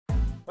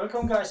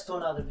Welcome guys to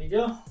another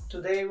video.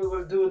 Today we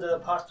will do the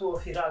part 2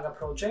 of Hiraga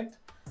project.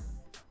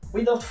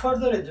 Without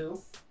further ado,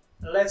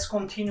 let's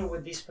continue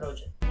with this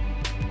project.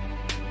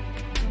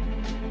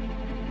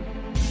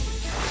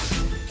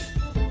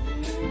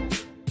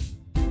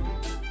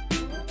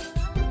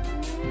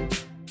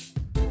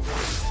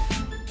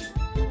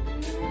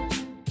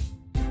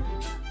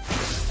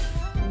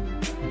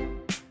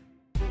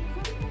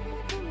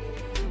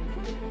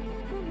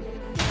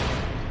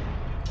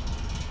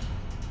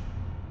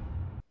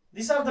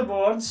 These are the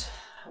boards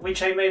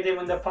which I made them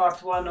in the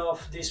part 1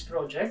 of this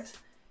project.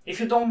 If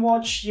you don't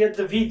watch yet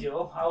the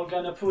video, I'm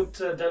gonna put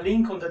the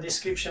link on the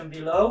description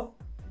below.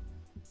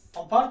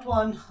 On part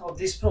 1 of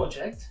this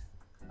project,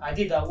 I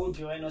did a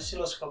audio and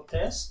oscilloscope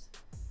test.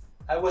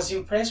 I was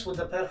impressed with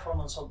the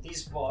performance of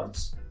these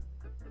boards.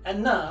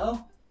 And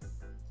now,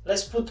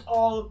 let's put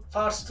all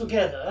parts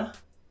together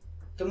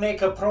to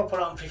make a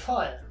proper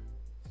amplifier.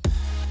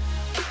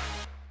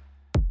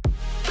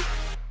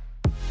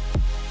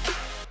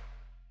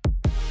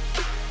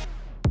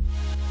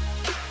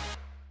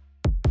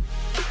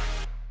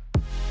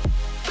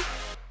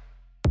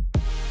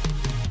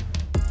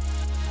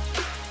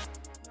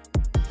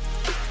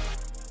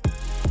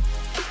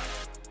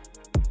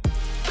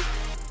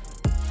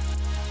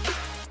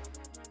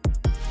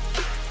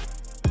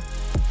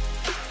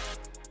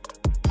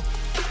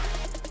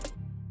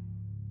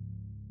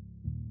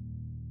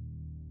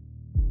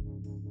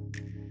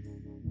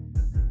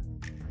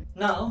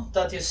 Now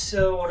that you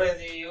saw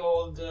already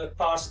all the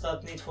parts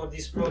that need for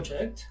this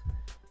project,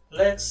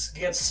 let's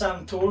get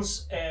some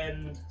tools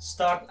and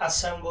start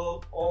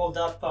assemble all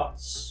that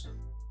parts.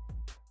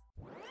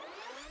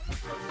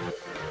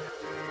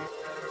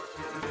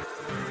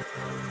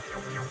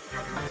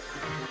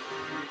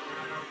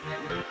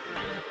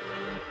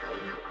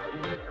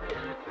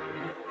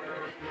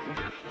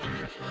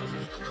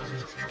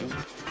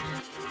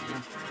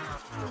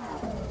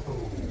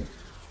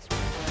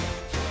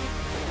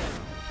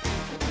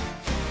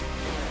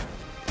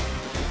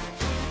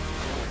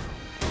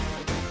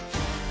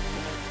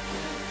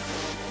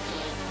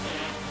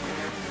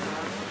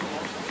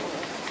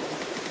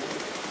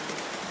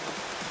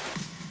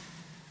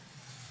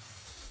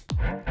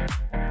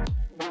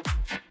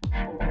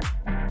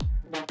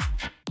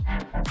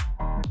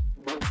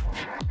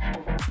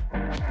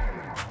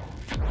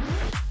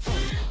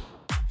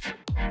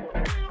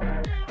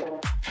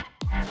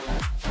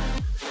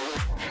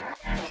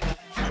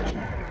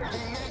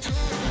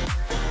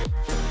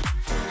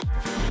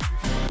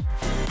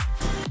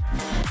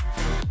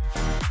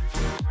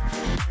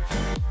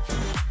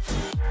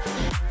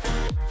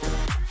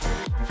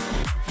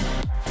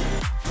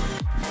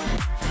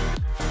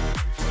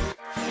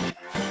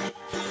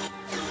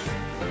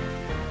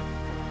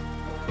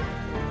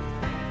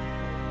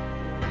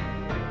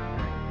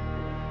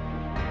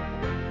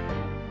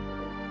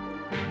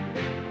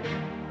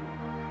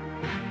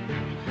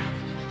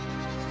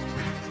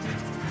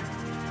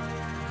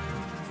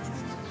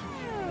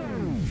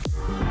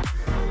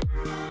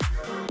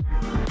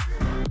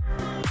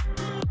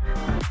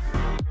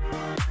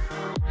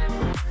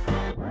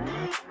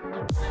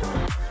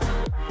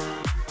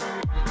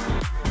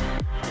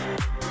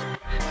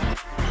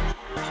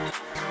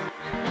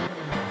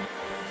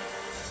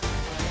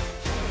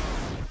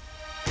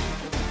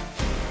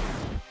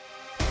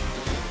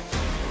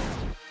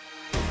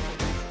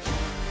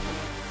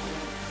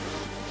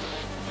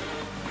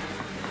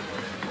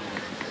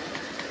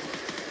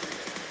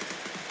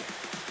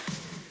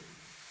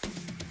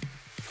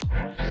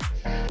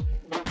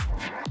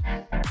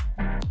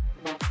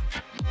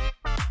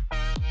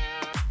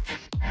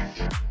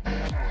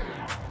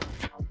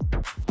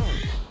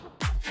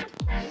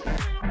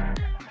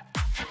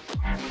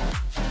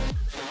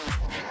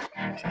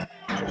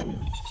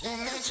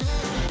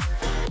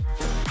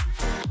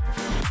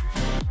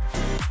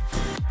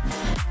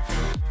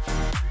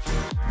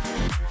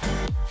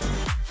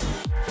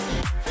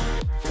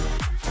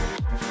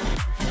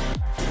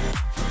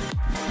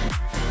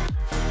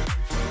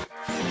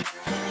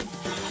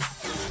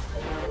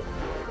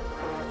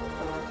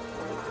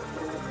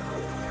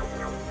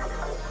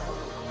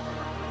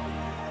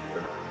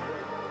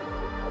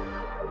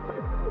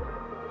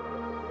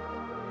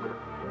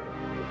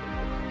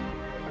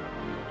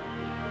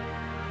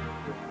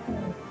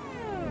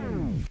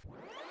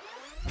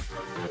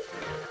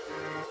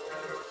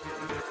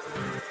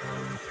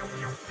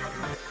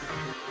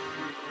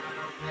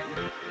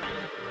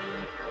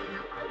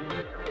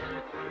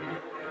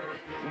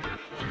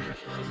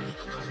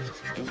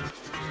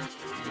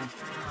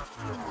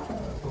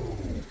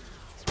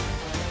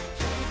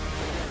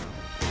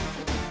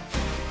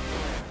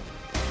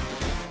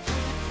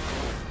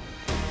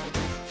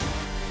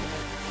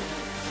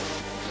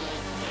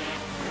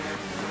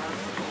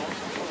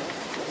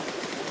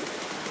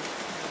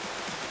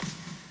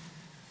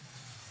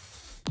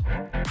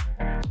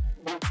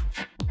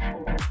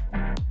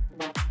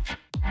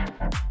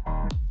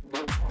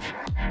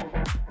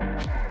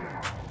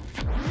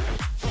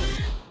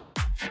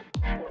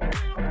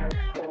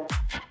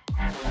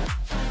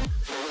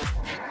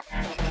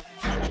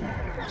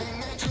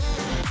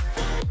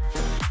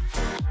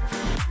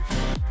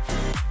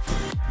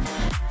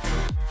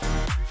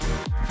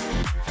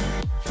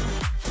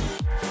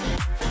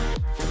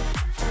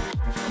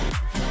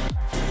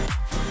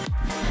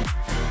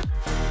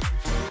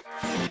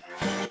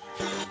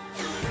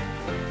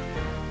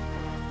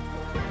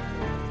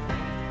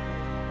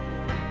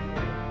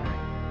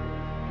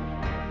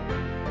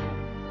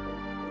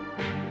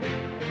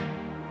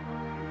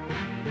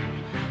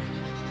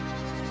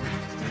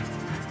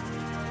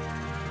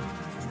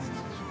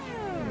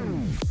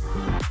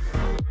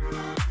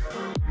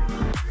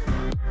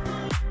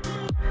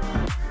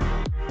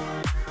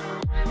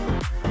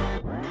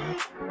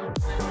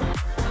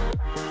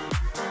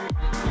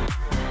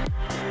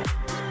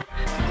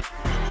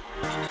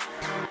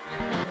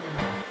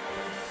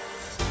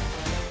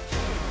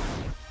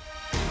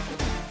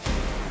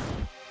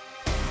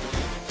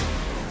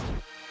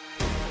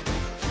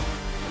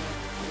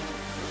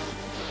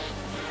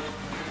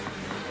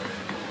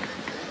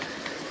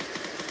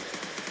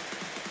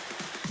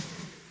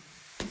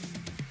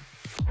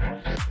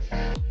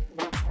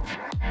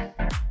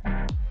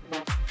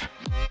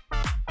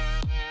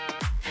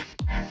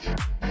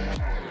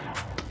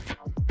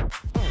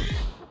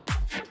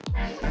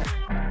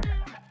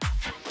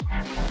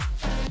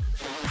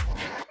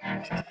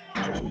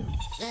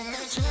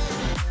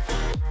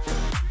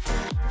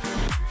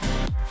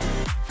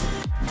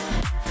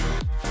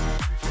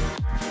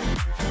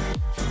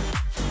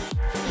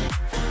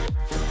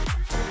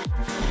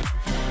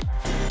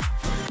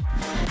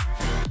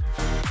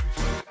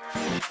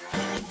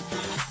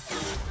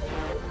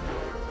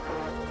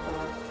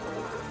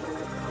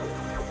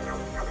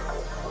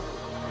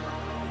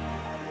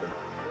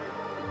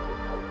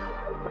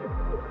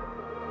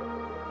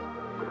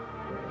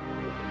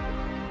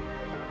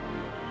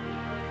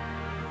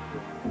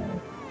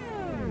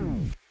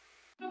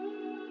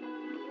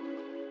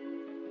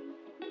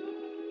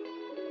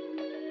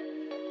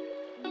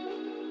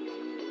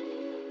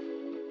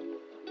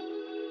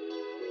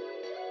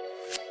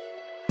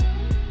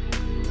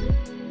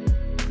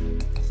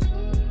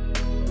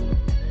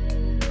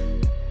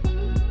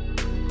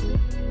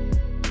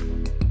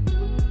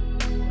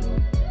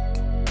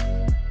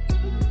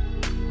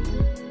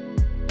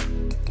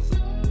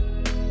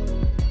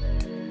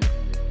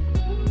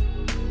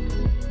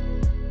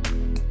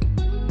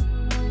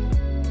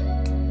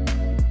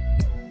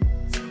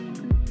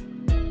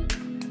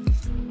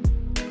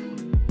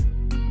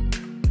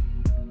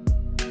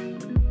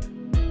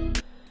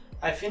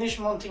 I finished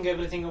mounting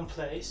everything on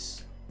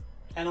place,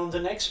 and on the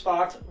next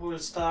part we'll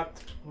start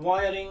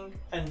wiring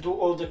and do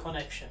all the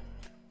connection.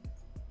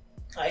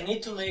 I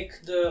need to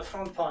make the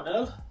front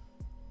panel,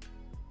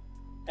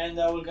 and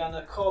I will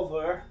gonna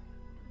cover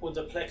with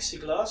the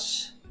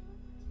plexiglass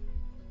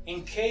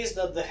in case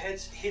that the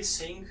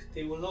heatsink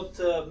they will not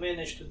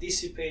manage to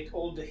dissipate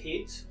all the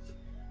heat.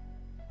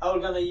 I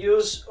will gonna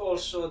use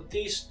also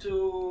these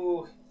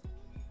two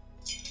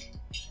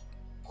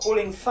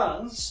cooling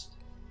fans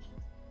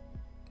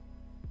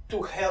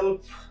to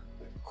help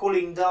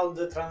cooling down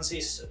the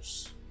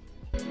transistors.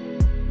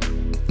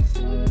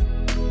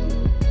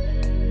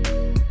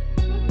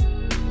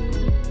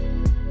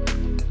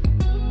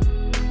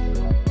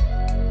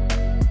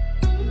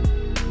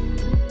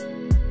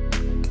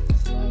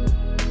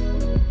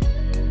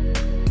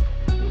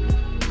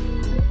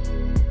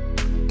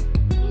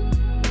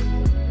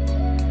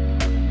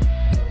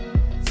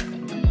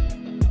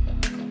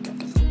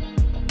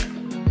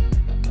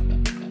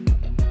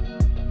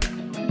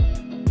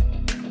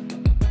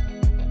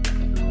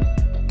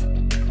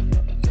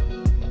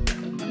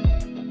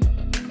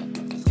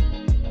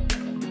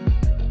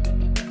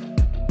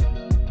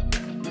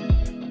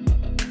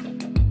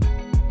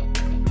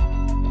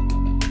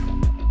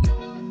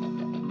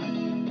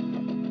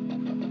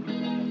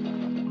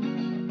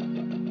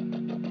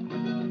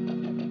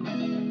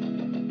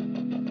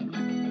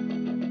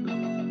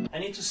 I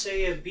need to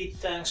say a big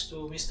thanks to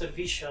Mr.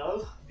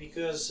 Vishal,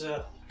 because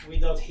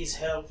without his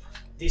help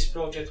this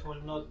project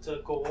will not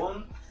go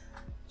on.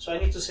 So I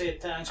need to say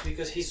thanks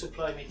because he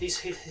supplied me these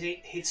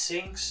heat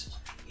sinks,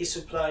 he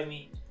supplied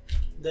me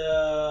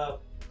the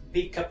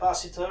big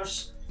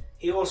capacitors,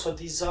 he also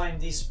designed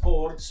this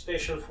board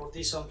special for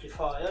this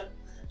amplifier.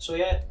 So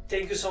yeah,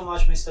 thank you so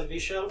much Mr.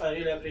 Vishal, I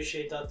really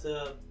appreciate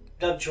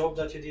that job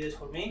that you did it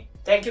for me.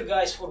 Thank you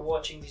guys for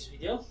watching this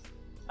video,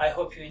 I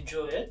hope you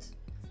enjoy it.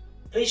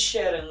 Please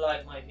share and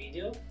like my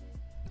video.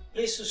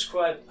 Please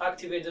subscribe,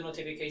 activate the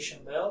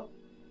notification bell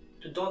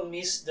to don't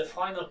miss the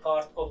final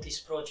part of this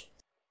project.